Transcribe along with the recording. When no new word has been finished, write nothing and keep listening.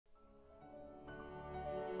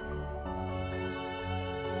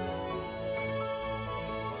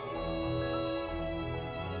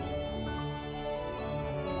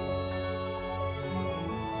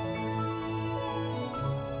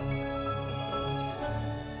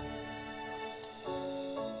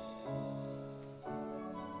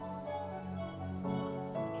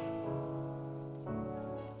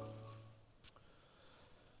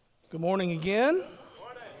Good morning again.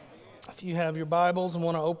 If you have your Bibles and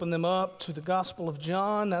want to open them up to the Gospel of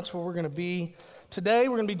John, that's where we're going to be today.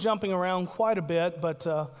 We're going to be jumping around quite a bit, but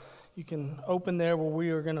you can open there where we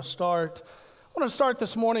are going to start. I want to start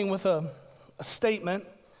this morning with a statement.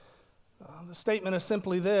 The statement is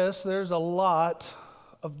simply this: there's a lot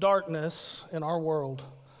of darkness in our world.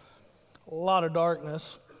 A lot of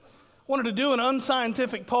darkness. I wanted to do an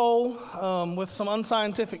unscientific poll with some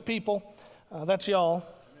unscientific people. That's y'all.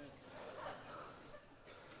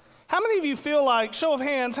 How many of you feel like, show of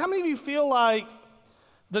hands, how many of you feel like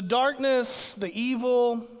the darkness, the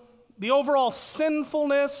evil, the overall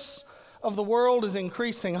sinfulness of the world is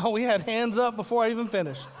increasing? Oh, we had hands up before I even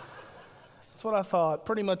finished. That's what I thought.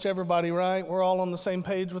 Pretty much everybody, right? We're all on the same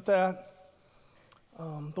page with that.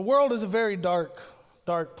 The world is a very dark,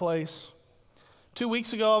 dark place. 2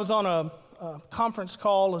 weeks ago, I was on a conference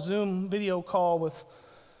call, a Zoom video call with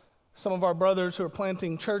some of our brothers who are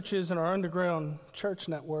planting churches in our underground church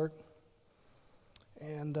network.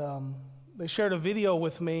 And they shared a video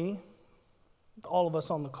with me, all of us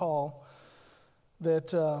on the call,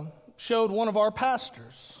 that showed one of our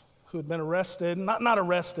pastors who had been arrested, not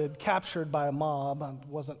arrested, captured by a mob. It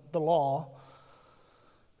wasn't the law.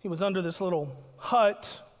 He was under this little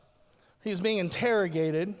hut. He was being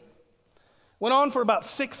interrogated. Went on for about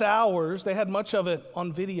 6 hours. They had much of it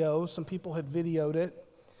on video. Some people had videoed it.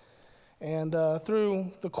 And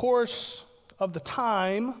through the course of the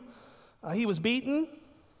time, he was beaten,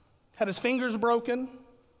 had his fingers broken,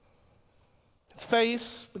 his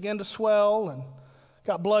face began to swell and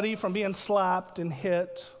got bloody from being slapped and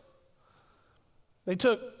hit. They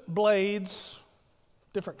took blades,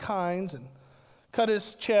 different kinds, and cut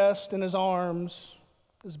his chest and his arms,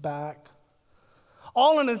 his back,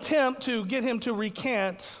 all in an attempt to get him to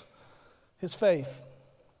recant his faith.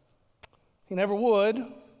 He never would.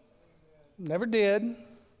 Never did.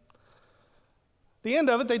 The end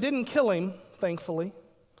of it, they didn't kill him, thankfully.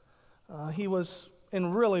 He was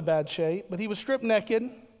in really bad shape, but he was stripped naked.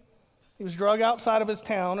 He was dragged outside of his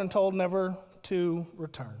town and told never to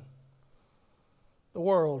return. The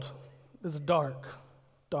world is a dark,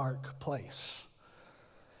 dark place.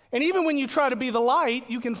 And even when you try to be the light,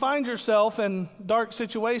 you can find yourself in dark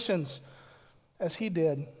situations, as he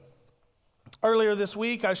did. Earlier this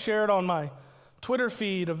week, I shared on my Twitter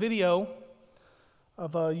feed a video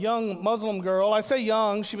of a young Muslim girl. I say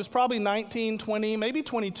young, she was probably 19, 20, maybe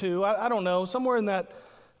 22, I don't know, somewhere in that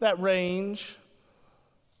range.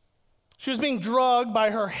 She was being drugged by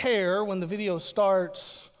her hair when the video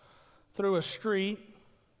starts through a street.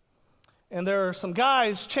 And there are some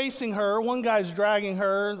guys chasing her. One guy's dragging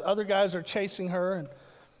her, the other guys are chasing her.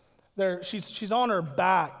 And she's on her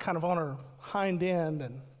back, kind of on her hind end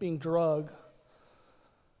and being drugged.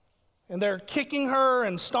 And they're kicking her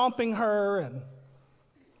and stomping her and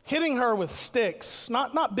hitting her with sticks,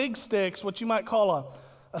 not big sticks, what you might call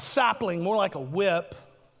a sapling, more like a whip.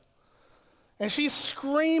 And she's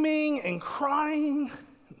screaming and crying,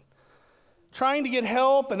 trying to get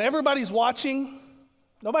help, and everybody's watching.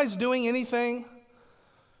 Nobody's doing anything.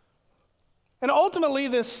 And ultimately,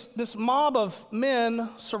 this mob of men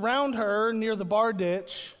surround her near the bar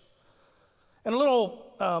ditch, and a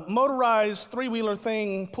little motorized three-wheeler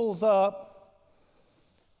thing pulls up,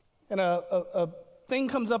 and a thing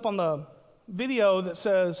comes up on the video that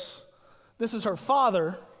says, "This is her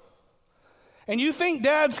father." And you think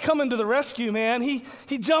Dad's coming to the rescue, man.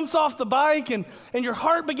 He jumps off the bike, and your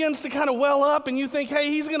heart begins to kind of well up, and you think, hey,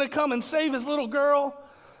 he's going to come and save his little girl.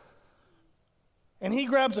 And he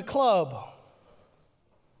grabs a club.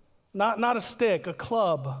 Not a stick, a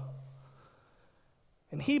club.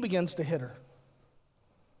 And he begins to hit her.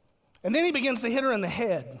 And then he begins to hit her in the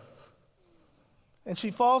head. And she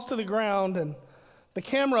falls to the ground, and the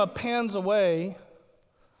camera pans away,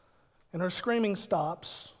 and her screaming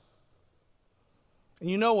stops. And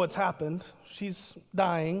you know what's happened. She's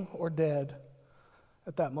dying or dead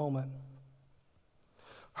at that moment.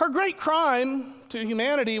 Her great crime to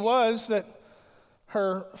humanity was that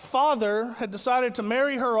her father had decided to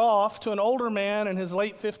marry her off to an older man in his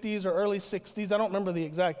late 50s or early 60s. I don't remember the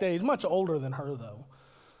exact age. Much older than her, though.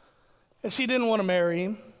 And she didn't want to marry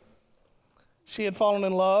him. She had fallen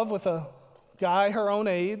in love with a guy her own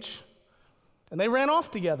age, and they ran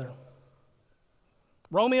off together.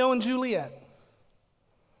 Romeo and Juliet.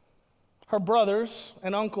 Her brothers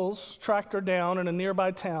and uncles tracked her down in a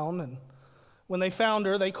nearby town, and when they found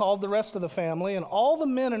her, they called the rest of the family, and all the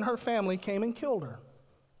men in her family came and killed her.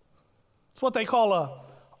 It's what they call a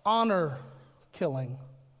honor killing.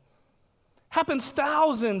 Happens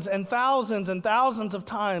thousands and thousands and thousands of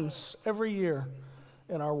times every year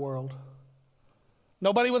in our world.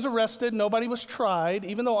 Nobody was arrested. Nobody was tried,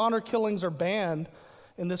 even though honor killings are banned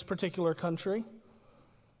in this particular country.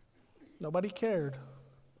 Nobody cared.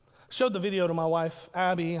 I showed the video to my wife,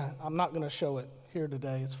 Abby. I'm not going to show it here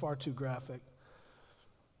today. It's far too graphic.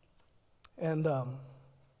 And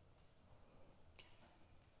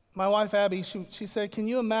my wife, Abby, she said, can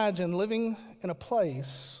you imagine living in a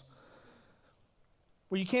place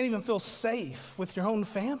where you can't even feel safe with your own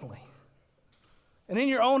family and in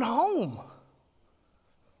your own home?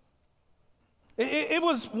 It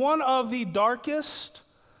was one of the darkest,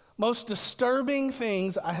 most disturbing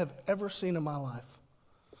things I have ever seen in my life.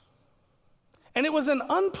 And it was an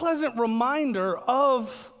unpleasant reminder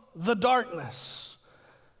of the darkness,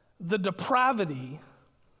 the depravity,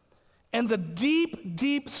 and the deep,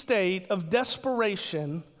 deep state of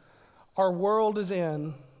desperation our world is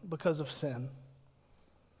in because of sin.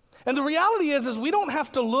 And the reality is we don't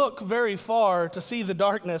have to look very far to see the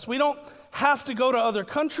darkness. We don't have to go to other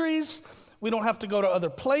countries. We don't have to go to other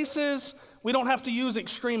places. We don't have to use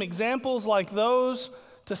extreme examples like those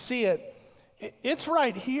to see it. It's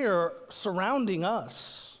right here surrounding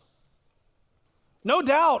us. No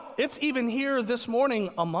doubt it's even here this morning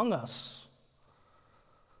among us.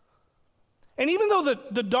 And even though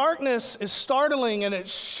the darkness is startling and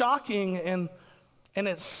it's shocking and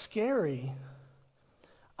it's scary,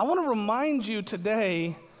 I want to remind you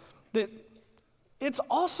today that it's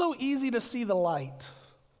also easy to see the light.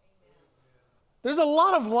 There's a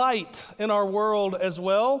lot of light in our world as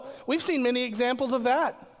well. We've seen many examples of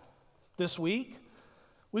that this week.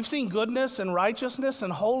 We've seen goodness and righteousness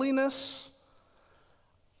and holiness.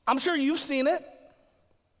 I'm sure you've seen it.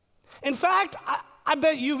 In fact, I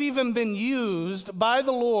bet you've even been used by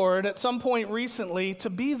the Lord at some point recently to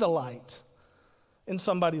be the light in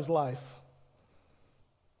somebody's life.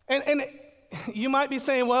 And you might be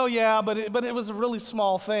saying, well, yeah, but it was a really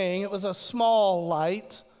small thing. It was a small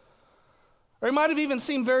light. Or it might have even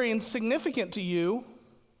seemed very insignificant to you,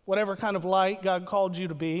 whatever kind of light God called you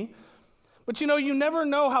to be. But you never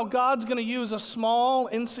know how God's going to use a small,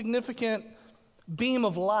 insignificant beam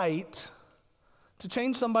of light to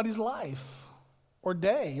change somebody's life or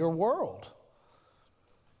day or world.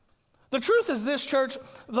 The truth is this, church,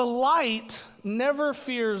 the light never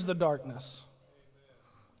fears the darkness.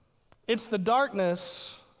 It's the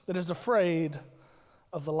darkness that is afraid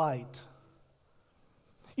of the light.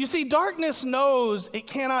 You see, darkness knows it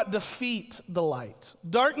cannot defeat the light.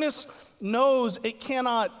 Darkness knows it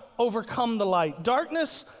cannot overcome the light.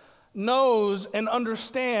 Darkness knows and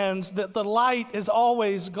understands that the light is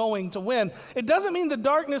always going to win. It doesn't mean the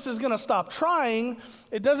darkness is going to stop trying.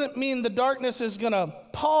 It doesn't mean the darkness is going to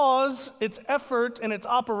pause its effort and its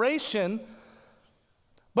operation.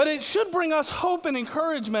 But it should bring us hope and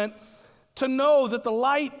encouragement to know that the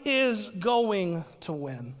light is going to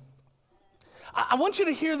win. I want you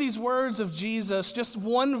to hear these words of Jesus, just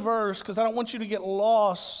one verse, because I don't want you to get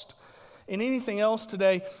lost in anything else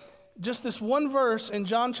today. Just this one verse in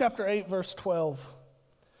John chapter 8, verse 12.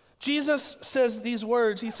 Jesus says these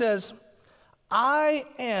words. He says, I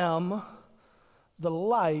am the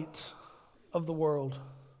light of the world.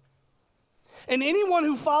 And anyone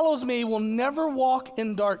who follows me will never walk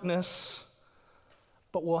in darkness,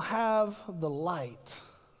 but will have the light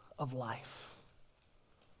of life.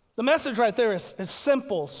 The message right there is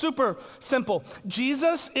simple, super simple.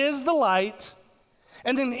 Jesus is the light,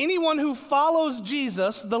 and then anyone who follows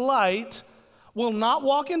Jesus, the light, will not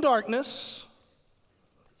walk in darkness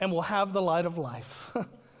and will have the light of life.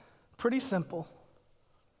 Pretty simple.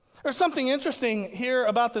 There's something interesting here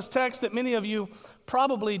about this text that many of you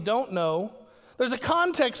probably don't know. There's a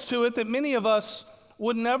context to it that many of us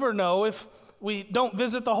would never know if we don't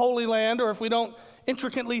visit the Holy Land or if we don't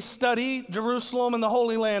intricately study Jerusalem and the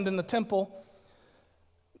Holy Land and the temple.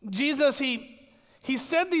 Jesus, he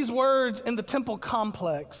said these words in the temple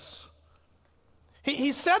complex.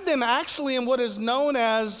 He said them actually in what is known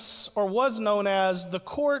as, or was known as, the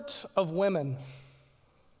court of women.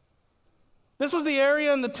 This was the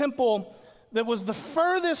area in the temple that was the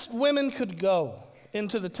furthest women could go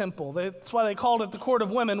into the temple. That's why they called it the court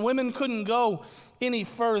of women. Women couldn't go any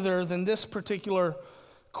further than this particular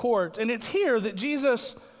court. And it's here that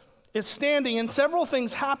Jesus is standing, and several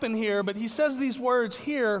things happen here, but he says these words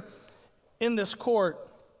here in this court.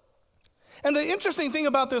 And the interesting thing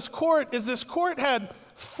about this court is this court had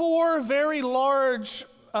 4 very large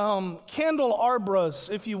candelabras,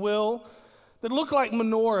 if you will, that look like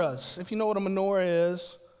menorahs, if you know what a menorah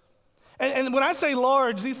is. And when I say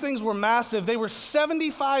large, these things were massive. They were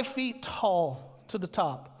 75 feet tall to the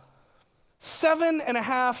top,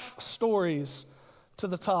 7.5 stories to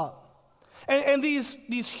the top. And these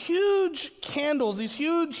huge candles, these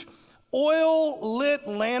huge oil-lit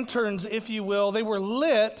lanterns, if you will. They were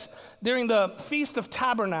lit during the Feast of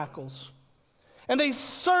Tabernacles. And they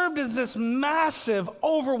served as this massive,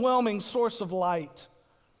 overwhelming source of light.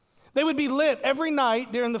 They would be lit every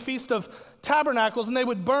night during the Feast of Tabernacles, and they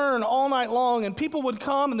would burn all night long, and people would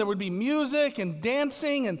come, and there would be music and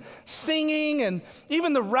dancing and singing, and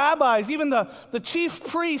even the rabbis, even the chief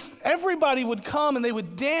priests, everybody would come, and they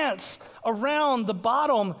would dance around the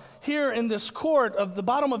bottom here in this court, of the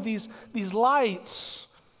bottom of these lights.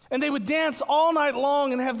 And they would dance all night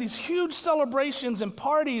long and have these huge celebrations and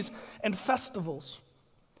parties and festivals.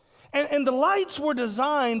 And the lights were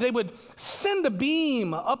designed, they would send a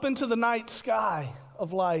beam up into the night sky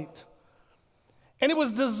of light. And it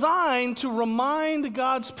was designed to remind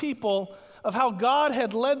God's people of how God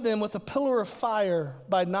had led them with a pillar of fire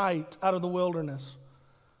by night out of the wilderness.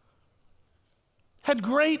 Had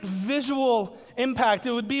great visual impact.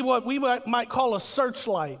 It would be what we might call a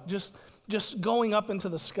searchlight, just going up into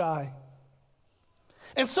the sky.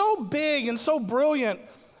 And so big and so brilliant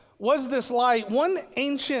was this light. One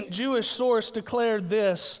ancient Jewish source declared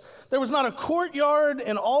this: there was not a courtyard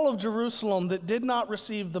in all of Jerusalem that did not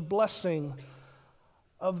receive the blessing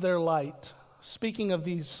of their light. Speaking of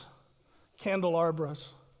these candelabras.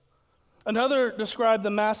 Another described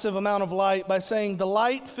the massive amount of light by saying the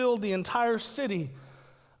light filled the entire city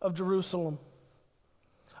of Jerusalem.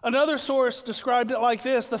 Another source described it like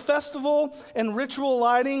this: the festival and ritual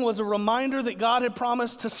lighting was a reminder that God had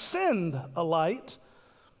promised to send a light,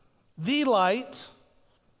 the light,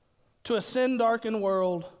 to a sin-darkened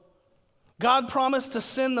world. God promised to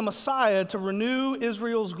send the Messiah to renew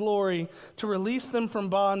Israel's glory, to release them from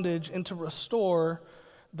bondage, and to restore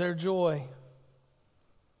their joy.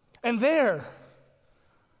 And there,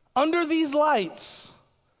 under these lights,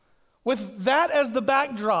 with that as the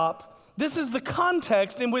backdrop, this is the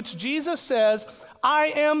context in which Jesus says, I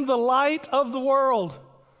am the light of the world.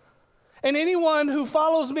 And anyone who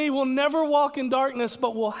follows me will never walk in darkness,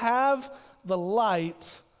 but will have the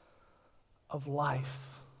light of life.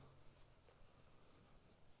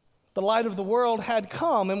 The light of the world had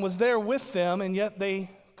come and was there with them, and yet they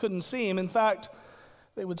couldn't see him. In fact,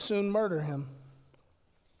 they would soon murder him.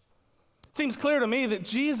 It seems clear to me that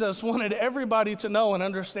Jesus wanted everybody to know and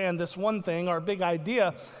understand this one thing, our big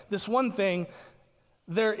idea, this one thing: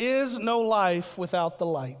 there is no life without the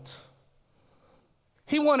light.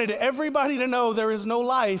 He wanted everybody to know there is no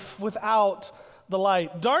life without the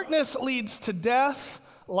light. Darkness leads to death,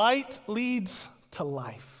 light leads to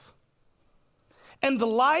life. And the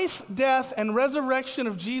life, death, and resurrection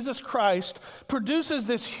of Jesus Christ produces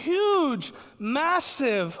this huge,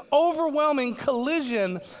 massive, overwhelming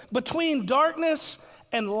collision between darkness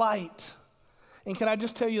and light. And can I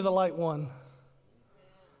just tell you, the light won?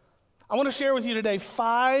 I want to share with you today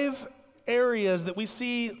 5 areas that we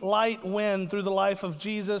see light win through the life of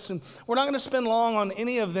Jesus. And we're not going to spend long on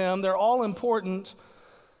any of them. They're all important.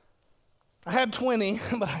 I had 20,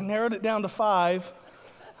 but I narrowed it down to 5.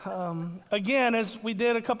 Again, as we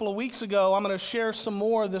did a couple of weeks ago, I'm going to share some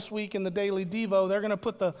more this week in the Daily Devo. They're going to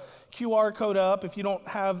put the QR code up. If you don't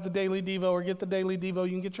have the Daily Devo or get the Daily Devo,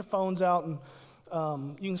 you can get your phones out and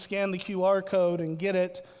you can scan the QR code and get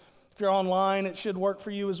it. If you're online, it should work for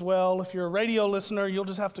you as well. If you're a radio listener, you'll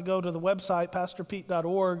just have to go to the website,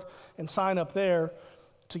 pastorpete.org, and sign up there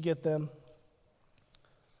to get them.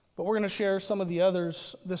 But we're going to share some of the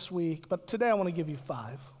others this week. But today I want to give you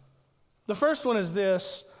 5. The first one is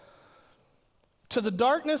this: to the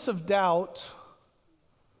darkness of doubt,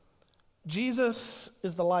 Jesus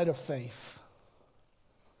is the light of faith.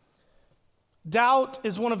 Doubt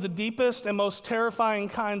is one of the deepest and most terrifying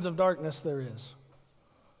kinds of darkness there is.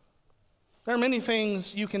 There are many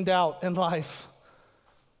things you can doubt in life.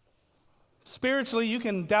 Spiritually, you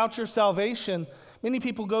can doubt your salvation. Many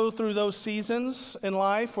people go through those seasons in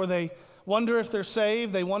life where they wonder if they're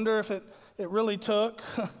saved. They wonder if it really took.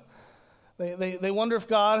 They wonder if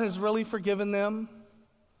God has really forgiven them.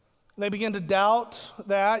 They begin to doubt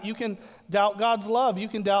that. You can doubt God's love. You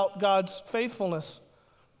can doubt God's faithfulness.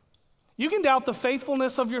 You can doubt the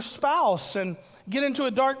faithfulness of your spouse and get into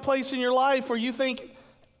a dark place in your life where you think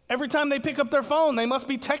every time they pick up their phone, they must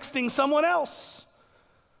be texting someone else.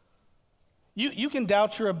 You can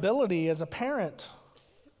doubt your ability as a parent.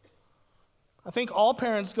 I think all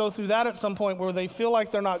parents go through that at some point where they feel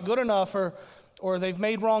like they're not good enough, or they've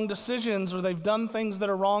made wrong decisions, or they've done things that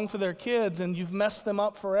are wrong for their kids, and you've messed them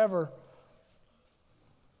up forever.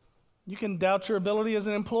 You can doubt your ability as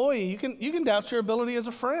an employee. You can doubt your ability as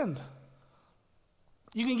a friend.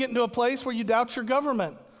 You can get into a place where you doubt your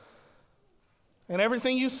government. And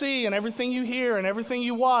everything you see and everything you hear and everything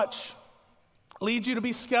you watch leads you to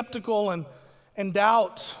be skeptical and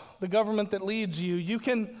doubt the government that leads you. You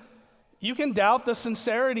can doubt the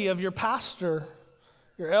sincerity of your pastor,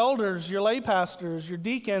 your elders, your lay pastors, your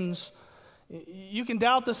deacons. You can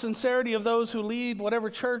doubt the sincerity of those who lead whatever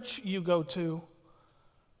church you go to.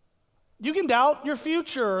 You can doubt your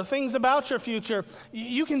future or things about your future.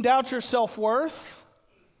 You can doubt your self-worth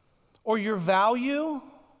or your value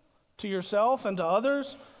to yourself and to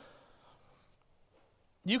others.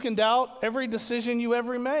 You can doubt every decision you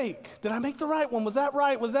ever make. Did I make the right one? Was that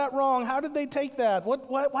right? Was that wrong? How did they take that?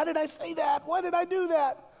 Why did I say that? Why did I do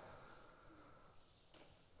that?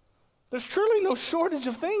 There's truly no shortage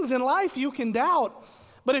of things in life you can doubt.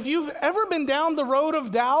 But if you've ever been down the road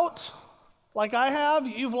of doubt, like I have,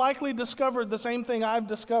 you've likely discovered the same thing I've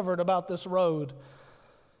discovered about this road.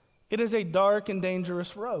 It is a dark and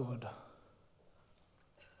dangerous road.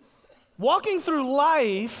 Walking through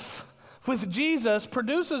life with Jesus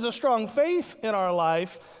produces a strong faith in our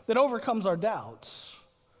life that overcomes our doubts.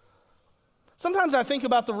 Sometimes I think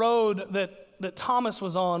about the road that Thomas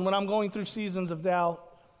was on when I'm going through seasons of doubt.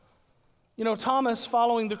 You know, Thomas,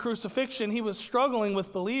 following the crucifixion, he was struggling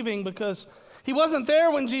with believing because he wasn't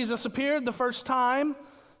there when Jesus appeared the first time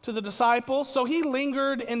to the disciples, so he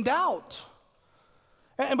lingered in doubt.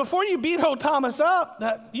 And before you beat old Thomas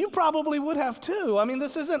up, you probably would have too. I mean,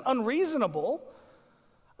 this isn't unreasonable.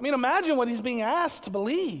 I mean, imagine what he's being asked to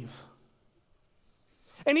believe.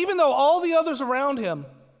 And even though all the others around him,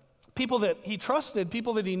 people that he trusted,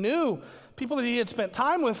 people that he knew, people that he had spent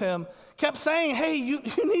time with him, kept saying, hey, you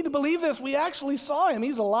need to believe this. We actually saw him.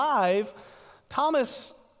 He's alive.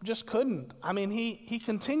 Thomas just couldn't. I mean, he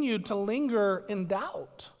continued to linger in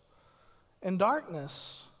doubt and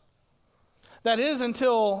darkness. That is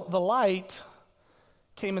until the light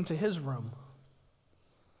came into his room.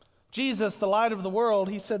 Jesus, the light of the world,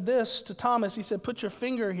 he said this to Thomas. He said, put your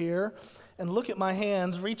finger here and look at my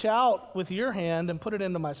hands. Reach out with your hand and put it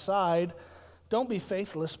into my side. Don't be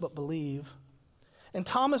faithless, but believe. And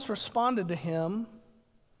Thomas responded to him,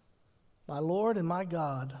 my Lord and my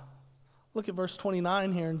God. Look at verse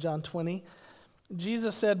 29 here in John 20.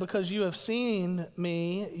 Jesus said, because you have seen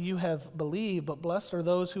me, you have believed, but blessed are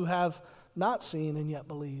those who have not seen and yet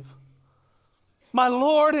believe. My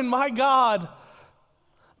Lord and my God.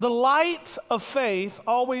 The light of faith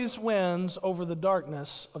always wins over the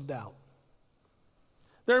darkness of doubt.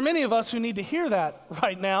 There are many of us who need to hear that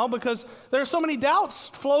right now because there are so many doubts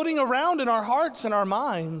floating around in our hearts and our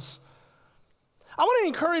minds. I want to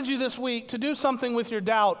encourage you this week to do something with your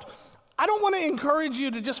doubt. I don't want to encourage you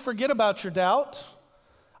to just forget about your doubt.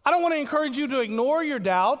 I don't want to encourage you to ignore your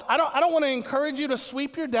doubt. I don't want to encourage you to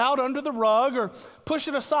sweep your doubt under the rug or push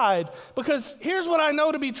it aside, because here's what I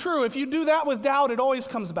know to be true. If you do that with doubt, it always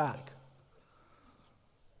comes back.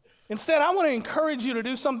 Instead, I want to encourage you to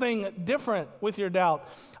do something different with your doubt.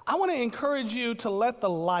 I want to encourage you to let the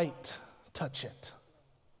light touch it.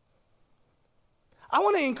 I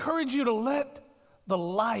want to encourage you to let the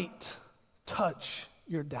light touch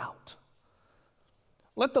your doubt.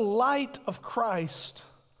 Let the light of Christ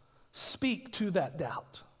speak to that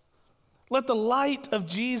doubt. Let the light of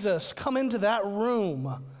Jesus come into that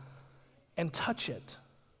room and touch it.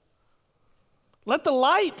 Let the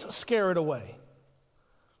light scare it away.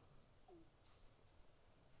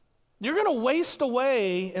 You're going to waste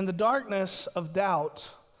away in the darkness of doubt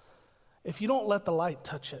if you don't let the light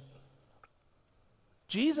touch it.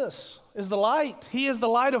 Jesus is the light. He is the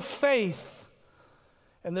light of faith.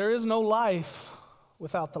 And there is no life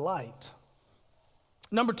without the light.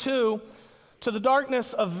 Number two, to the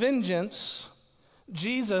darkness of vengeance,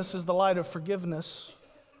 Jesus is the light of forgiveness.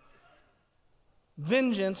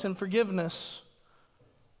 Vengeance and forgiveness.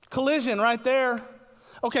 Collision right there.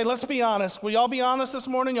 Okay, let's be honest. Will y'all be honest this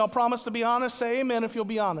morning? Y'all promise to be honest? Say amen if you'll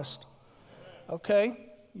be honest.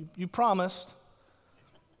 Okay, you promised.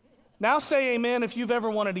 Now say amen if you've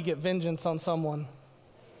ever wanted to get vengeance on someone.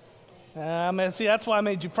 See, that's why I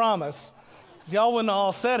made you promise. Y'all wouldn't have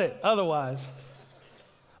all said it otherwise.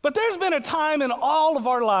 But there's been a time in all of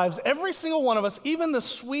our lives, every single one of us, even the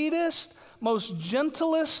sweetest, most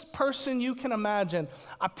gentlest person you can imagine,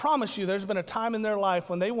 I promise you there's been a time in their life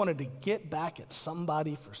when they wanted to get back at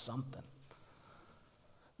somebody for something.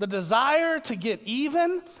 The desire to get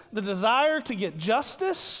even, the desire to get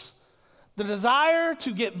justice, the desire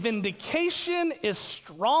to get vindication is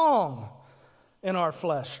strong in our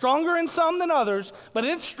flesh. Stronger in some than others, but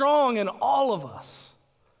it's strong in all of us.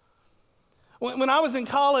 When I was in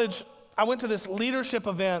college, I went to this leadership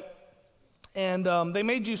event, and they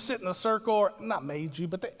made you sit in a circle, or not made you,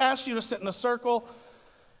 but they asked you to sit in a circle,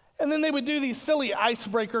 and then they would do these silly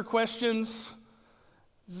icebreaker questions,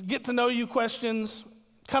 get to know you questions,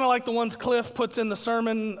 kind of like the ones Cliff puts in the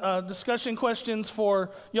sermon discussion questions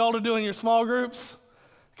for y'all to do in your small groups.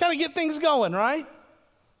 Kind of get things going, right?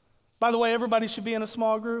 By the way, everybody should be in a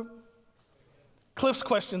small group. Cliff's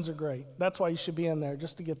questions are great. That's why you should be in there,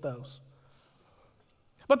 just to get those.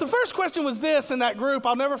 But the first question was this in that group.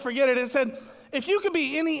 I'll never forget it. It said, if you could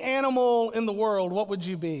be any animal in the world, what would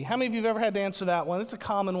you be? How many of you have ever had to answer that one? It's a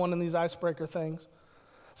common one in these icebreaker things.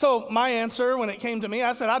 So my answer, when it came to me,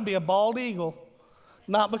 I said I'd be a bald eagle.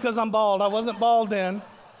 Not because I'm bald. I wasn't bald then.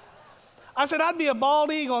 I said I'd be a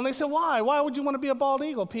bald eagle. And they said, why? Why would you want to be a bald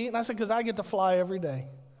eagle, Pete? And I said, because I get to fly every day.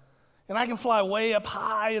 And I can fly way up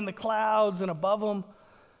high in the clouds and above them.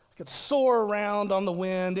 I could soar around on the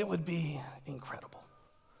wind. It would be incredible.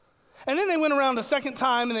 And then they went around a second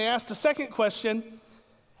time and they asked a second question.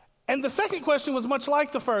 And the second question was much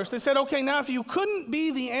like the first. They said, okay, now if you couldn't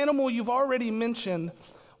be the animal you've already mentioned,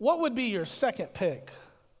 what would be your second pick?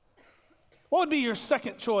 What would be your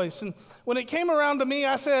second choice? And when it came around to me,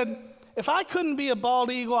 I said, if I couldn't be a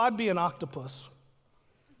bald eagle, I'd be an octopus.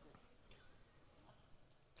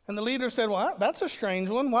 And the leader said, well, that's a strange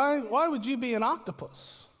one. Why would you be an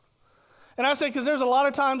octopus? And I said, because there's a lot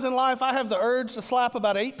of times in life I have the urge to slap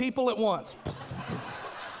about 8 people at once.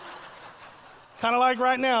 Kind of like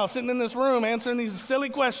right now, sitting in this room answering these silly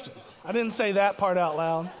questions. I didn't say that part out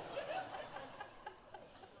loud.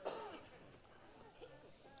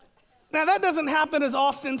 Now, that doesn't happen as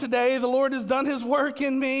often today. The Lord has done his work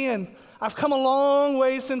in me, and I've come a long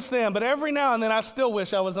way since then. But every now and then, I still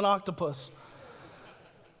wish I was an octopus.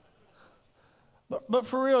 But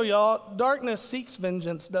for real, y'all, darkness seeks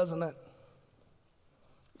vengeance, doesn't it?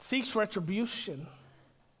 It seeks retribution.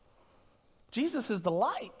 Jesus is the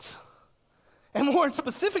light. And more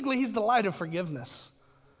specifically, he's the light of forgiveness.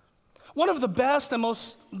 One of the best and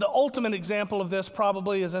the ultimate example of this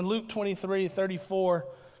probably is in Luke 23:34.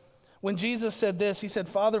 When Jesus said this, he said,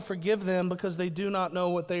 Father, forgive them because they do not know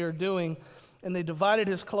what they are doing. And they divided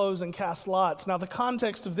his clothes and cast lots. Now, the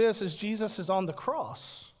context of this is Jesus is on the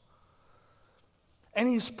cross. And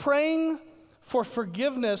he's praying for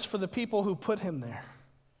forgiveness for the people who put him there.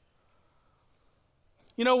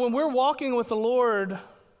 You know, when we're walking with the Lord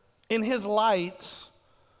in his light,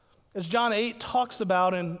 as John 8 talks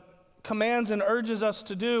about and commands and urges us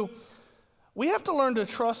to do, we have to learn to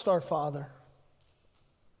trust our Father.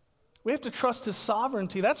 We have to trust his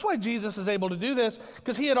sovereignty. That's why Jesus is able to do this,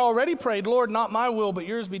 because he had already prayed, Lord, not my will, but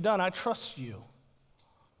yours be done. I trust you.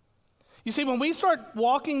 You see, when we start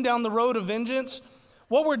walking down the road of vengeance,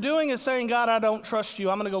 what we're doing is saying, God, I don't trust you.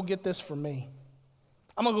 I'm going to go get this for me.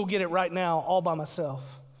 I'm going to go get it right now all by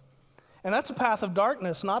myself. And that's a path of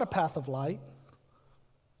darkness, not a path of light.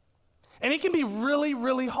 And it can be really,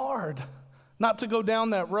 really hard not to go down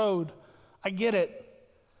that road. I get it.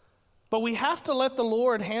 But we have to let the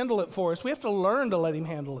Lord handle it for us. We have to learn to let him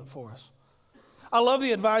handle it for us. I love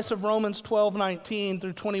the advice of Romans 12:19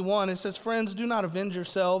 through 21. It says, friends, do not avenge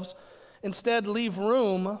yourselves. Instead, leave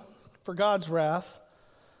room for God's wrath,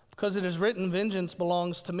 because it is written, vengeance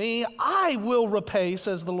belongs to me. I will repay,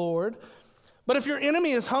 says the Lord. But if your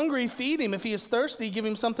enemy is hungry, feed him. If he is thirsty, give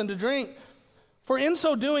him something to drink. For in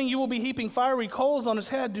so doing, you will be heaping fiery coals on his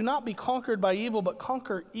head. Do not be conquered by evil, but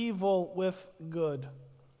conquer evil with good.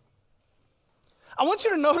 I want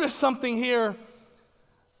you to notice something here.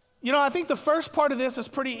 You know, I think the first part of this is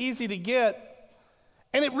pretty easy to get,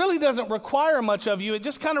 and it really doesn't require much of you. It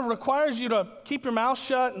just kind of requires you to keep your mouth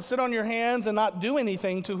shut and sit on your hands and not do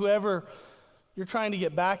anything to whoever you're trying to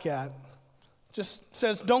get back at. Just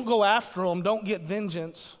says, don't go after them, don't get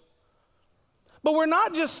vengeance. But we're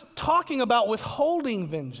not just talking about withholding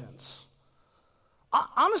vengeance.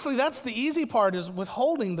 Honestly, that's the easy part, is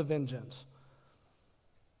withholding the vengeance.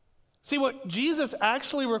 See, what Jesus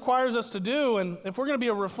actually requires us to do, and if we're going to be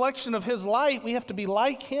a reflection of his light, we have to be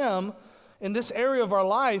like him in this area of our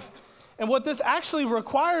life. And what this actually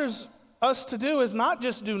requires us to do is not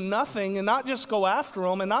just do nothing and not just go after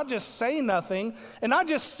them and not just say nothing and not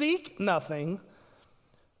just seek nothing.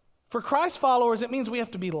 For Christ followers, it means we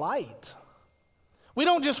have to be light. We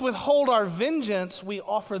don't just withhold our vengeance, we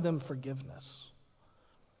offer them forgiveness.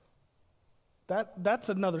 That's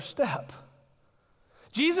another step.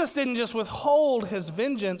 Jesus didn't just withhold his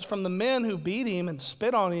vengeance from the men who beat him and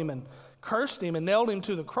spit on him and cursed him and nailed him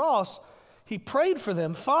to the cross. He prayed for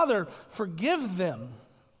them, Father, forgive them,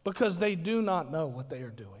 because they do not know what they are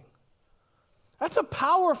doing. That's a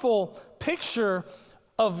powerful picture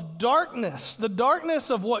of darkness, the darkness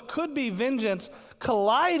of what could be vengeance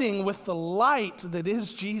colliding with the light that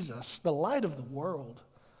is Jesus, the light of the world.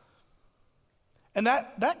 And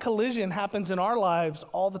that collision happens in our lives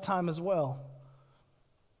all the time as well.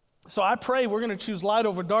 So I pray we're going to choose light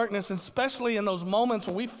over darkness, especially in those moments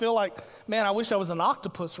when we feel like, man, I wish I was an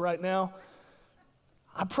octopus right now.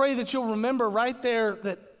 I pray that you'll remember right there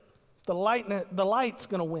that the light's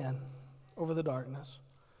going to win over the darkness.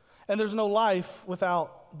 And there's no life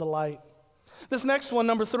without the light. This next one,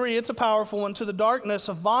 number 3, it's a powerful one. To the darkness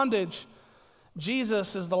of bondage,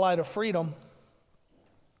 Jesus is the light of freedom.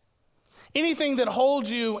 Anything that holds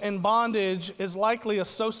you in bondage is likely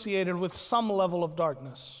associated with some level of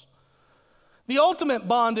darkness. The ultimate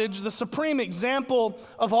bondage, the supreme example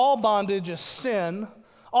of all bondage, is sin.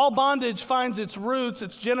 All bondage finds its roots,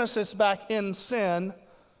 its genesis back in sin.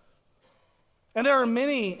 And there are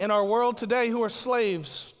many in our world today who are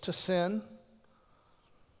slaves to sin.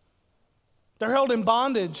 They're held in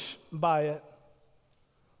bondage by it.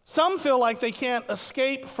 Some feel like they can't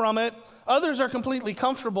escape from it. Others are completely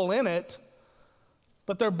comfortable in it.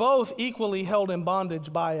 But they're both equally held in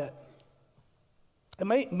bondage by it. It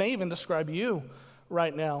may even describe you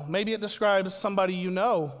right now. Maybe it describes somebody you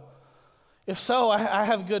know. If so, I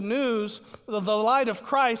have good news. The light of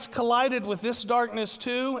Christ collided with this darkness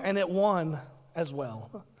too, and it won as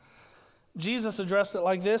well. Jesus addressed it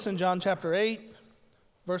like this in John chapter 8,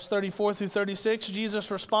 verse 34 through 36. Jesus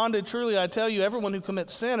responded, "Truly I tell you, everyone who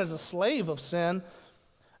commits sin is a slave of sin.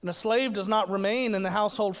 And a slave does not remain in the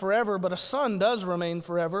household forever, but a son does remain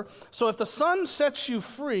forever. So if the Son sets you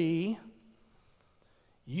free,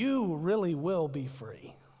 you really will be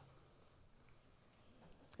free."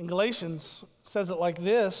 In Galatians, it says it like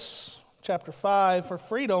this, chapter 5, "For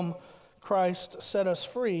freedom Christ set us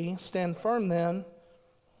free. Stand firm then,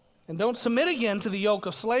 and don't submit again to the yoke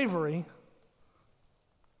of slavery."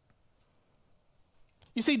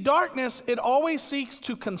 You see, darkness, it always seeks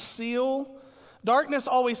to conceal. Darkness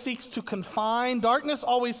always seeks to confine. Darkness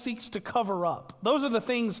always seeks to cover up. Those are the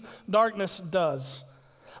things darkness does.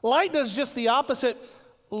 Light does just the opposite.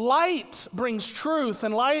 Light brings truth,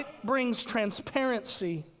 and light brings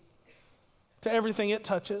transparency to everything it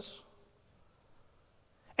touches.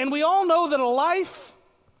 And we all know that a life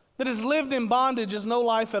that is lived in bondage is no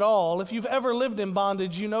life at all. If you've ever lived in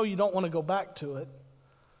bondage, you know you don't want to go back to it.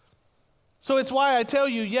 So it's why I tell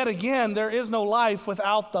you yet again, there is no life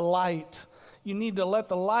without the light. You need to let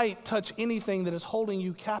the light touch anything that is holding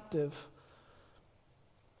you captive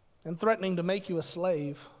and threatening to make you a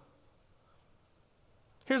slave.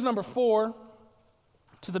 Here's number 4.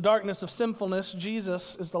 To the darkness of sinfulness,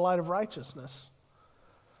 Jesus is the light of righteousness.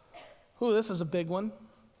 Ooh, this is a big one.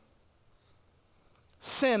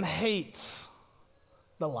 Sin hates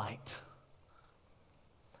the light.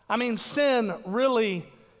 I mean, sin really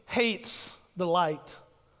hates the light.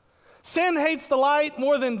 Sin hates the light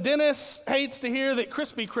more than Dennis hates to hear that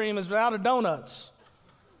Krispy Kreme is out of donuts.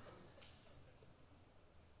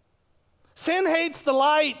 Sin hates the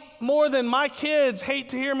light more than my kids hate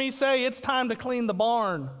to hear me say it's time to clean the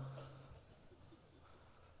barn.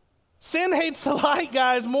 Sin hates the light,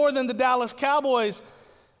 guys, more than the Dallas Cowboys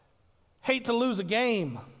hate to lose a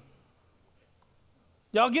game.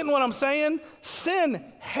 Y'all getting what I'm saying?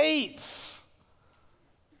 Sin hates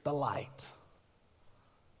the light.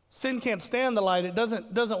 Sin can't stand the light. It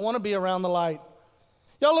doesn't want to be around the light.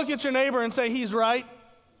 Y'all look at your neighbor and say, "He's right."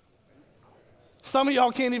 Some of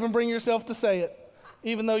y'all can't even bring yourself to say it,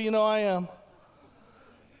 even though you know I am.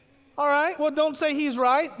 All right, well, don't say he's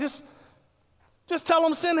right. Just tell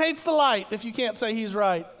him sin hates the light if you can't say he's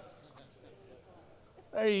right.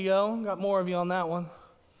 There you go. Got more of you on that one.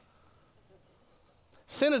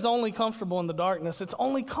 Sin is only comfortable in the darkness. It's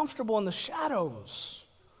only comfortable in the shadows.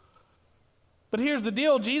 But here's the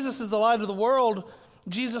deal. Jesus is the light of the world.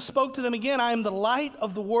 Jesus spoke to them again. "I am the light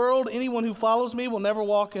of the world. Anyone who follows me will never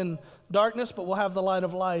walk in darkness, but will have the light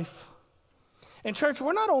of life." And church,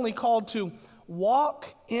 we're not only called to walk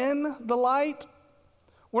in the light,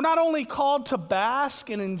 we're not only called to bask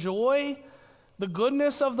and enjoy the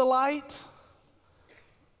goodness of the light.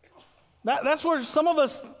 That's where some of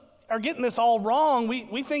us are getting this all wrong.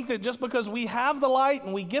 We think that just because we have the light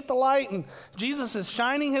and we get the light and Jesus is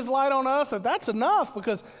shining his light on us, that's enough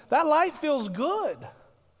because that light feels good.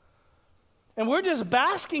 And we're just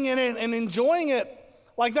basking in it and enjoying it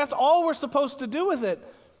like that's all we're supposed to do with it.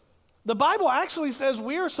 The Bible actually says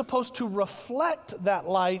we are supposed to reflect that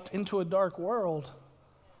light into a dark world.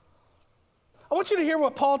 I want you to hear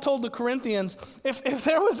what Paul told the Corinthians. If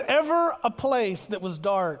there was ever a place that was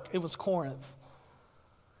dark, it was Corinth.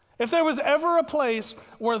 If there was ever a place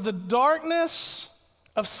where the darkness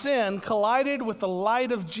of sin collided with the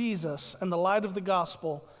light of Jesus and the light of the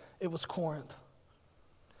gospel, it was Corinth.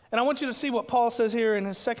 And I want you to see what Paul says here in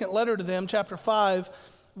his second letter to them, chapter 5,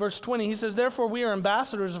 verse 20. He says, "Therefore we are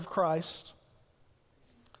ambassadors of Christ,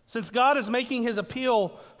 Since God is making his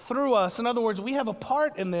appeal through us, in other words, we have a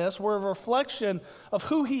part in this. We're a reflection of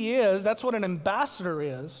who he is. That's what an ambassador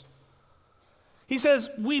is. He says,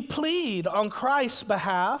 we plead on Christ's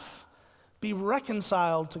behalf, be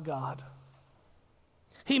reconciled to God.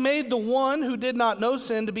 He made the one who did not know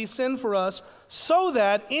sin to be sin for us, so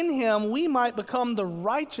that in him we might become the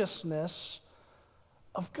righteousness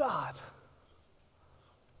of God.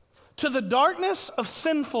 To the darkness of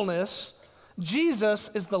sinfulness, Jesus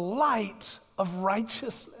is the light of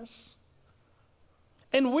righteousness.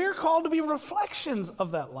 And we're called to be reflections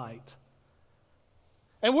of that light.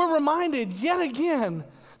 And we're reminded yet again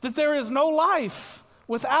that there is no life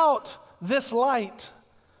without this light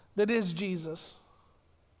that is Jesus.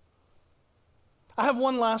 I have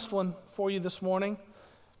one last one for you this morning.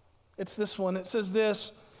 It's this one. It says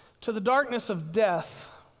this, to the darkness of death,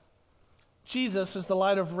 Jesus is the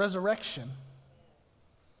light of resurrection.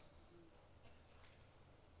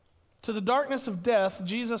 To the darkness of death,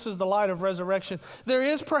 Jesus is the light of resurrection. There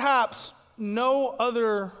is perhaps no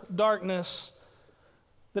other darkness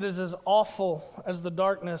that is as awful as the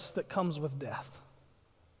darkness that comes with death.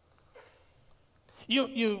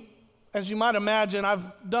 As you might imagine,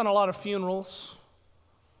 I've done a lot of funerals.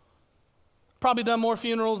 Probably done more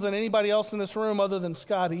funerals than anybody else in this room other than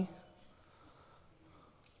Scotty.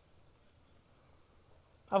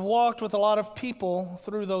 I've walked with a lot of people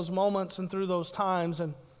through those moments and through those times.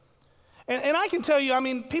 And I can tell you, I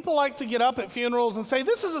mean, people like to get up at funerals and say,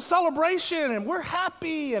 this is a celebration, and we're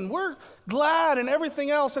happy, and we're glad, and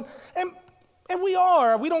everything else. And we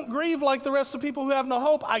are. We don't grieve like the rest of people who have no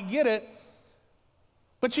hope. I get it.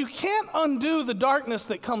 But you can't undo the darkness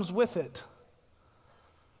that comes with it.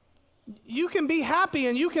 You can be happy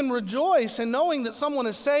and you can rejoice in knowing that someone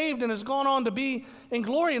is saved and has gone on to be in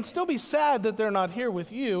glory, and still be sad that they're not here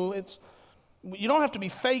with you. You don't have to be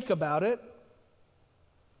fake about it.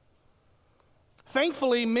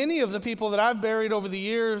 Thankfully, many of the people that I've buried over the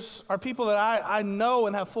years are people that I know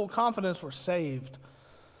and have full confidence were saved.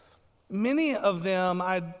 Many of them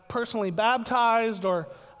I'd personally baptized, or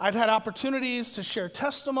I'd had opportunities to share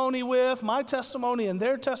testimony with, my testimony and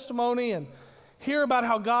their testimony, and hear about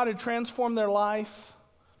how God had transformed their life.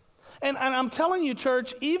 And I'm telling you,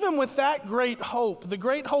 church, even with that great hope, the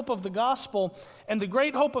great hope of the gospel and the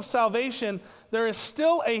great hope of salvation, there is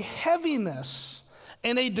still a heaviness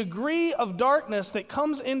and a degree of darkness that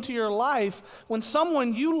comes into your life when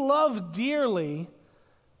someone you love dearly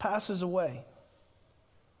passes away.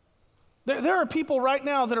 There are people right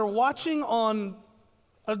now that are watching on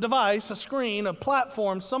a device, a screen, a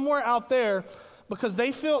platform somewhere out there because they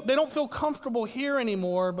don't feel comfortable here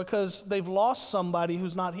anymore because they've lost somebody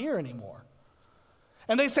who's not here anymore.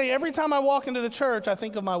 And they say, every time I walk into the church, I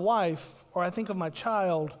think of my wife, or I think of my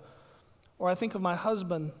child, or I think of my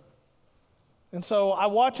husband. And so I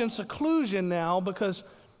watch in seclusion now because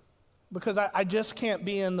I just can't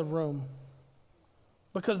be in the room,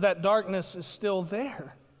 because that darkness is still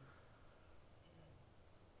there.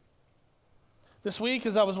 This week,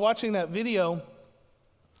 as I was watching that video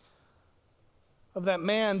of that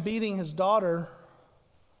man beating his daughter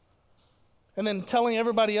and then telling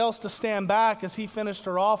everybody else to stand back as he finished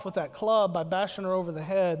her off with that club by bashing her over the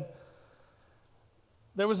head,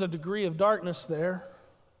 there was a degree of darkness there.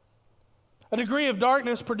 A degree of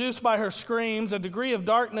darkness produced by her screams, a degree of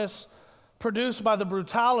darkness produced by the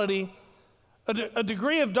brutality, a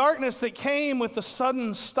degree of darkness that came with the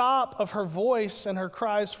sudden stop of her voice and her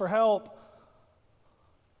cries for help.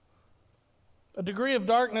 A degree of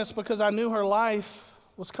darkness because I knew her life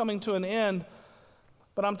was coming to an end.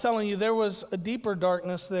 But I'm telling you, there was a deeper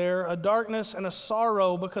darkness there, a darkness and a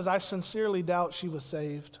sorrow because I sincerely doubt she was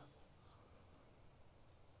saved.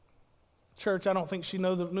 Church, I don't think she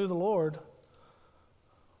knew the Lord.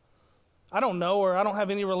 I don't know her. I don't have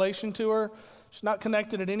any relation to her. She's not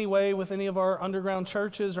connected in any way with any of our underground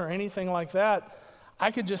churches or anything like that.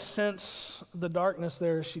 I could just sense the darkness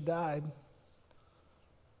there as she died.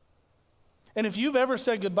 And if you've ever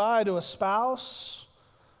said goodbye to a spouse,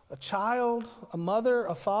 a child, a mother,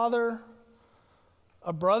 a father,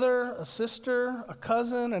 a brother, a sister, a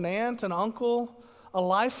cousin, an aunt, an uncle, a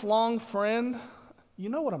lifelong friend, you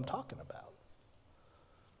know what I'm talking about.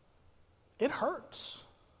 It hurts.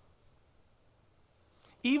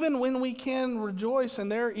 Even when we can rejoice in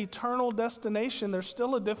their eternal destination, there's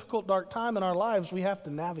still a difficult, dark time in our lives we have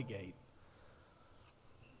to navigate.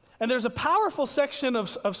 And there's a powerful section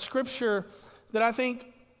of Scripture that I think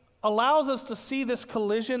allows us to see this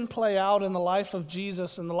collision play out in the life of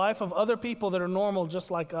Jesus and the life of other people that are normal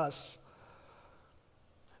just like us.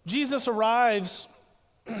 Jesus arrives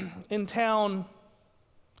in town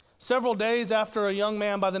several days after a young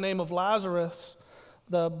man by the name of Lazarus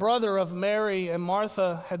the brother of Mary and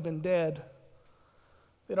Martha, had been dead.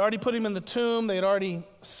 They'd already put him in the tomb. They'd already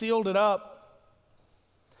sealed it up.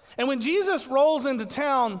 And when Jesus rolls into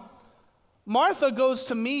town, Martha goes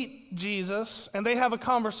to meet Jesus, and they have a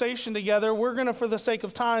conversation together. We're going to, for the sake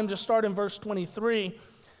of time, just start in verse 23,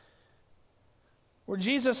 where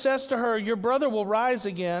Jesus says to her, "Your brother will rise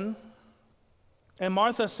again." And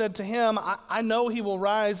Martha said to him, I know he will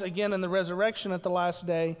rise again in the resurrection at the last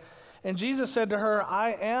day. And Jesus said to her,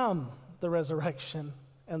 "I am the resurrection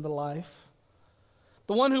and the life.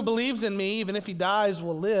 The one who believes in me, even if he dies,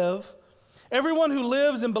 will live. Everyone who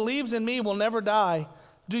lives and believes in me will never die.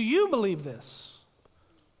 Do you believe this?"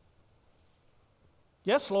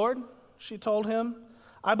 "Yes, Lord," she told him.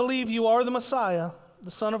 "I believe you are the Messiah,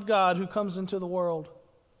 the Son of God, who comes into the world."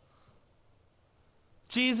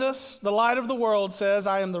 Jesus, the light of the world, says,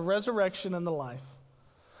 "I am the resurrection and the life."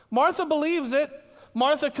 Martha believes it.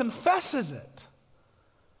 Martha confesses it.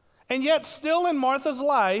 And yet, still in Martha's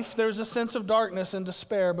life, there's a sense of darkness and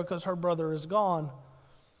despair because her brother is gone.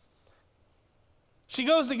 She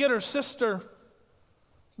goes to get her sister.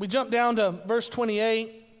 We jump down to verse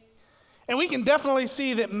 28, and we can definitely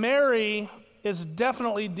see that Mary is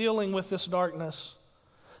definitely dealing with this darkness.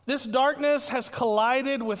 This darkness has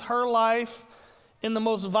collided with her life in the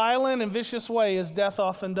most violent and vicious way, as death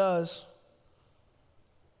often does.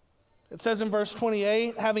 It says in verse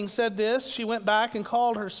 28, "Having said this, she went back and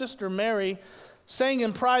called her sister Mary, saying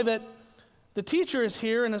in private, 'The teacher is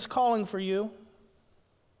here and is calling for you.'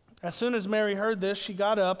 As soon as Mary heard this, she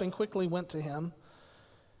got up and quickly went to him.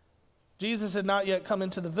 Jesus had not yet come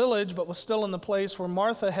into the village, but was still in the place where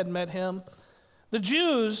Martha had met him. The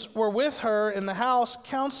Jews were with her in the house,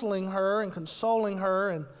 counseling her and consoling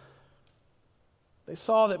her, and they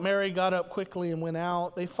saw that Mary got up quickly and went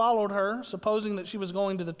out. They followed her, supposing that she was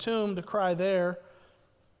going to the tomb to cry there.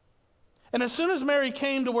 And as soon as Mary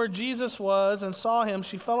came to where Jesus was and saw him,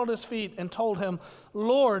 she fell at his feet and told him,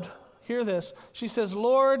 'Lord,'" hear this, she says,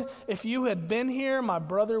 "Lord, if you had been here, my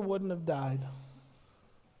brother wouldn't have died."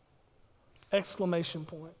 Exclamation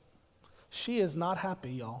point. She is not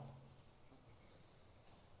happy, y'all.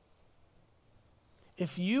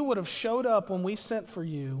 If you would have showed up when we sent for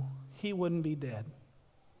you, he wouldn't be dead.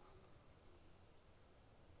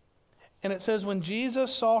 And it says, when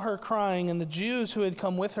Jesus saw her crying and the Jews who had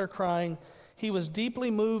come with her crying, he was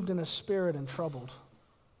deeply moved in his spirit and troubled.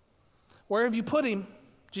 "Where have you put him?"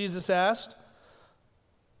 Jesus asked.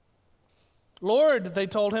 "Lord," they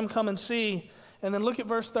told him, "come and see." And then look at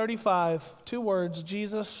verse 35, 2 words,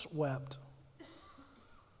 Jesus wept.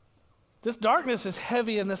 This darkness is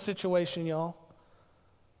heavy in this situation, y'all.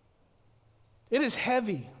 It is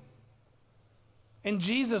heavy. And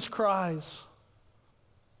Jesus cries.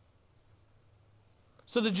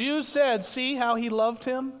 So the Jews said, "See how he loved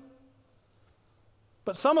him?"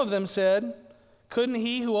 But some of them said, "Couldn't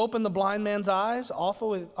he who opened the blind man's eyes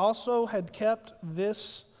also had kept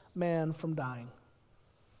this man from dying?"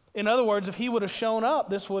 In other words, if he would have shown up,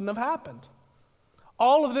 this wouldn't have happened.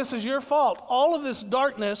 All of this is your fault. All of this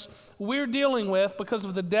darkness we're dealing with because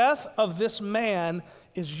of the death of this man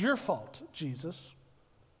is your fault, Jesus.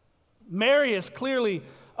 Mary is clearly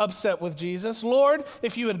upset with Jesus. "Lord,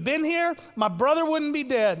 if you had been here, my brother wouldn't be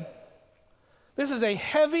dead." This is a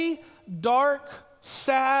heavy, dark,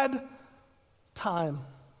 sad time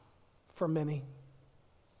for many.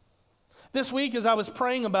 This week, as I was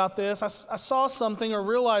praying about this, I saw something or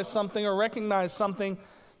realized something or recognized something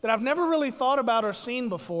that I've never really thought about or seen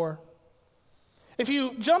before. If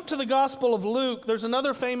you jump to the Gospel of Luke, there's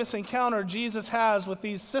another famous encounter Jesus has with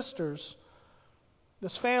these sisters,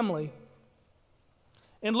 this family.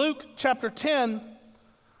 In Luke chapter 10,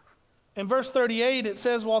 in verse 38, it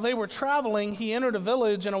says, "While they were traveling, he entered a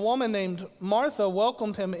village, and a woman named Martha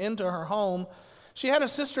welcomed him into her home. She had a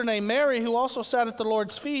sister named Mary who also sat at the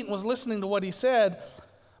Lord's feet and was listening to what he said.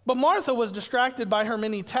 But Martha was distracted by her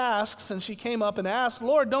many tasks, and she came up and asked,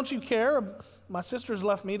 'Lord, don't you care? My sister's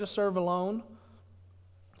left me to serve alone.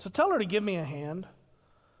 So tell her to give me a hand.'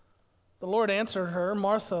 The Lord answered her,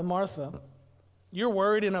 'Martha, Martha, you're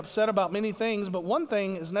worried and upset about many things, but one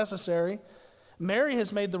thing is necessary. Mary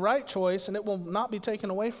has made the right choice, and it will not be taken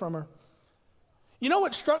away from her.'" You know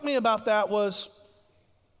what struck me about that was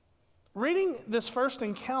reading this first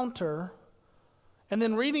encounter and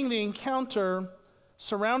then reading the encounter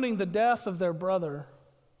surrounding the death of their brother.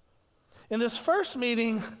 In this first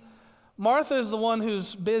meeting, Martha is the one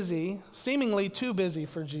who's busy, seemingly too busy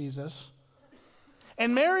for Jesus.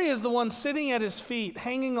 And Mary is the one sitting at his feet,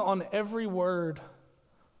 hanging on every word,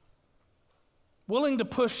 willing to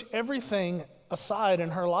push everything aside in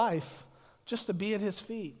her life just to be at his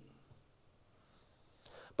feet.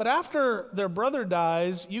 But after their brother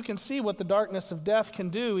dies, you can see what the darkness of death can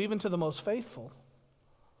do even to the most faithful.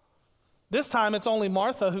 This time it's only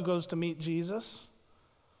Martha who goes to meet Jesus.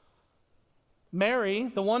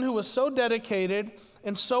 Mary, the one who was so dedicated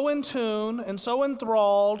and so in tune and so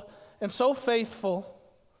enthralled and so faithful,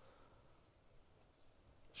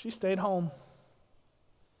 she stayed home.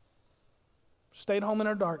 Stayed home in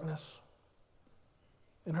her darkness,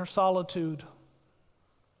 in her solitude.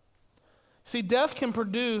 See, death can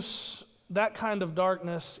produce that kind of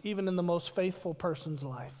darkness even in the most faithful person's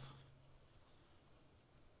life.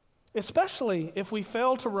 Especially if we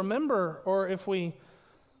fail to remember, or if we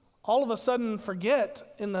all of a sudden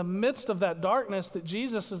forget in the midst of that darkness that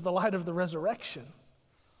Jesus is the light of the resurrection.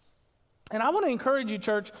 And I want to encourage you,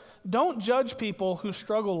 church, don't judge people who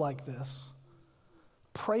struggle like this.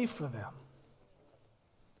 Pray for them.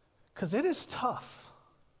 Because it is tough.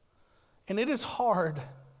 And it is hard.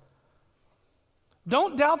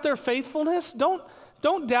 Don't doubt their faithfulness.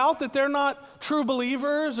 Don't doubt that they're not true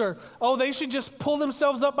believers, or, they should just pull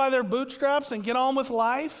themselves up by their bootstraps and get on with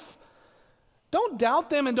life. Don't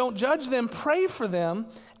doubt them and don't judge them. Pray for them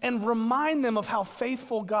and remind them of how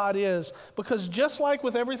faithful God is. Because just like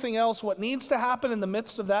with everything else, what needs to happen in the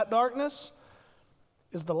midst of that darkness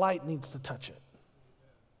is the light needs to touch it.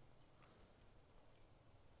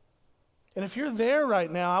 And if you're there right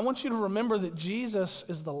now, I want you to remember that Jesus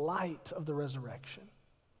is the light of the resurrection.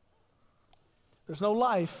 There's no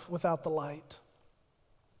life without the light.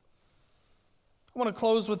 I want to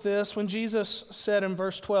close with this. When Jesus said in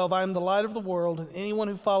verse 12, "I am the light of the world, and anyone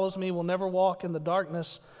who follows me will never walk in the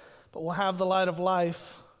darkness, but will have the light of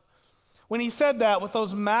life." When he said that, with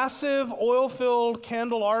those massive oil-filled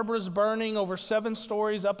candelabras burning over 7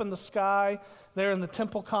 stories up in the sky there in the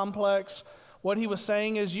temple complex, what he was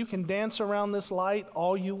saying is, you can dance around this light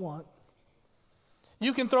all you want.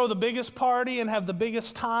 You can throw the biggest party and have the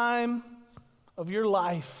biggest time of your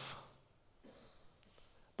life.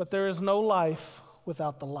 But there is no life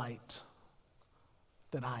without the light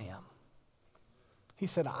that I am. He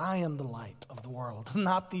said, I am the light of the world,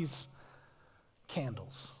 not these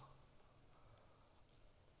candles.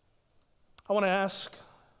 I want to ask,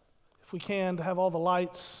 if we can, to have all the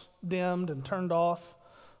lights dimmed and turned off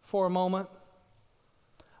for a moment.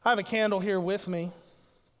 I have a candle here with me.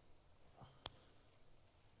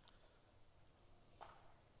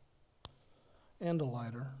 And a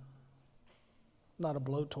lighter. Not a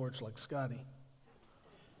blowtorch like Scotty.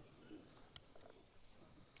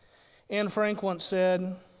 Anne Frank once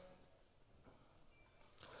said,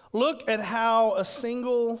 "Look at how a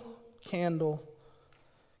single candle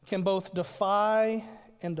can both defy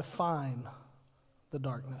and define the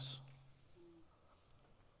darkness."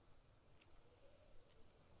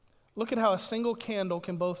 Look at how a single candle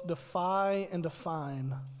can both defy and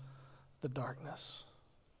define the darkness.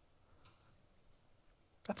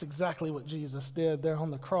 That's exactly what Jesus did there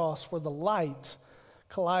on the cross, where the light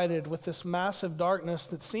collided with this massive darkness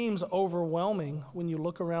that seems overwhelming when you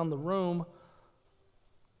look around the room.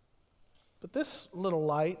 But this little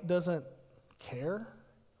light doesn't care.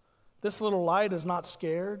 This little light is not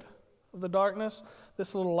scared of the darkness.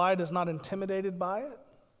 This little light is not intimidated by it.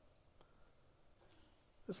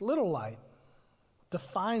 This little light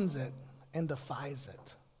defines it and defies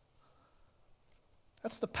it.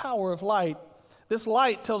 That's the power of light. This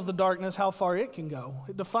light tells the darkness how far it can go.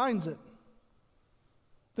 It defines it.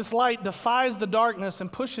 This light defies the darkness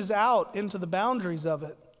and pushes out into the boundaries of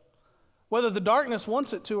it, whether the darkness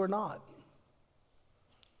wants it to or not.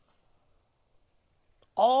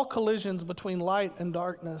 All collisions between light and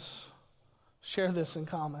darkness share this in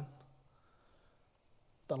common.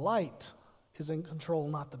 The light is in control,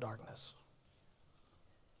 not the darkness.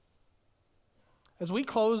 As we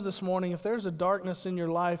close this morning, if there's a darkness in your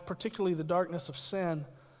life, particularly the darkness of sin,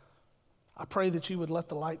 I pray that you would let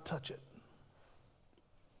the light touch it.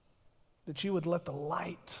 That you would let the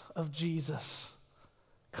light of Jesus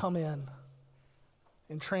come in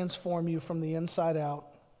and transform you from the inside out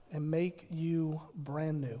and make you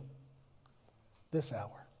brand new this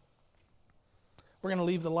hour. We're going to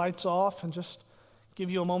leave the lights off and just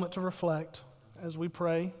give you a moment to reflect as we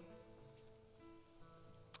pray.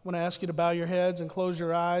 I want to ask you to bow your heads and close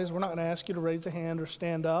your eyes. We're not going to ask you to raise a hand or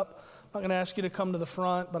stand up. I'm not going to ask you to come to the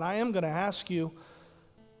front, but I am going to ask you,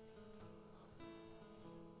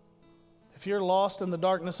 if you're lost in the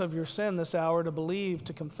darkness of your sin this hour, to believe,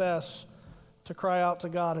 to confess, to cry out to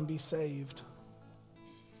God and be saved.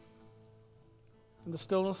 In the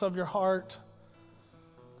stillness of your heart,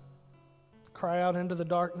 cry out into the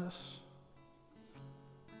darkness.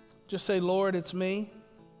 Just say, Lord, it's me.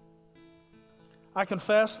 I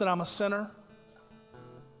confess that I'm a sinner.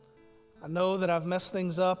 I know that I've messed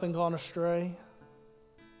things up and gone astray.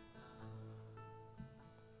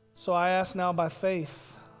 So I ask now by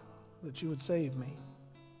faith that you would save me.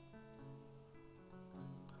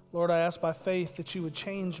 Lord, I ask by faith that you would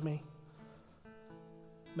change me,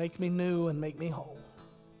 make me new and make me whole.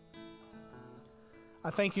 I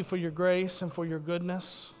thank you for your grace and for your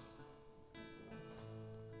goodness,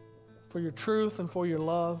 for your truth and for your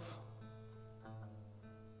love.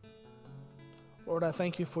 Lord, I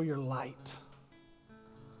thank you for your light,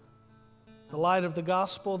 the light of the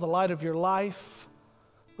gospel, the light of your life,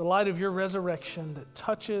 the light of your resurrection that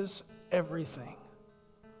touches everything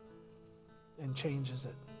and changes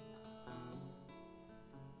it.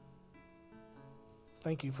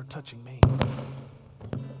 Thank you for touching me.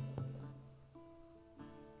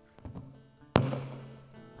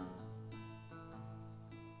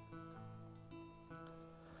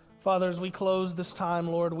 Father, as we close this time,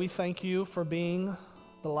 Lord, we thank you for being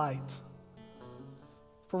the light,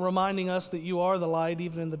 for reminding us that you are the light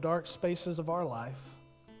even in the dark spaces of our life.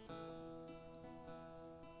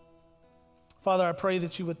 Father, I pray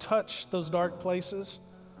that you would touch those dark places,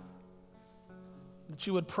 that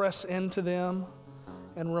you would press into them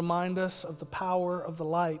and remind us of the power of the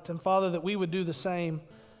light. And Father, that we would do the same,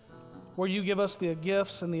 where you give us the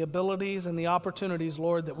gifts and the abilities and the opportunities,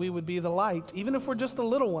 Lord, that we would be the light. Even if we're just a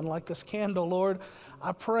little one like this candle, Lord,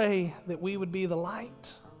 I pray that we would be the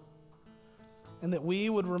light and that we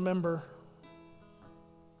would remember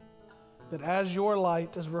that as your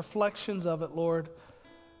light, as reflections of it, Lord,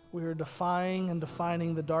 we are defying and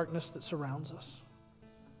defining the darkness that surrounds us.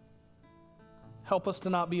 Help us to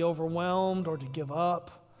not be overwhelmed or to give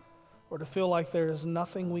up or to feel like there is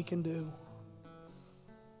nothing we can do.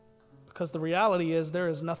 Because the reality is there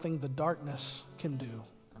is nothing the darkness can do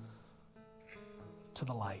to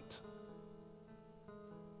the light.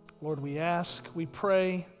 Lord, we ask, we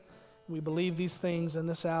pray, we believe these things in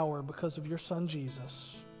this hour because of your Son,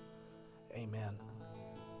 Jesus. Amen.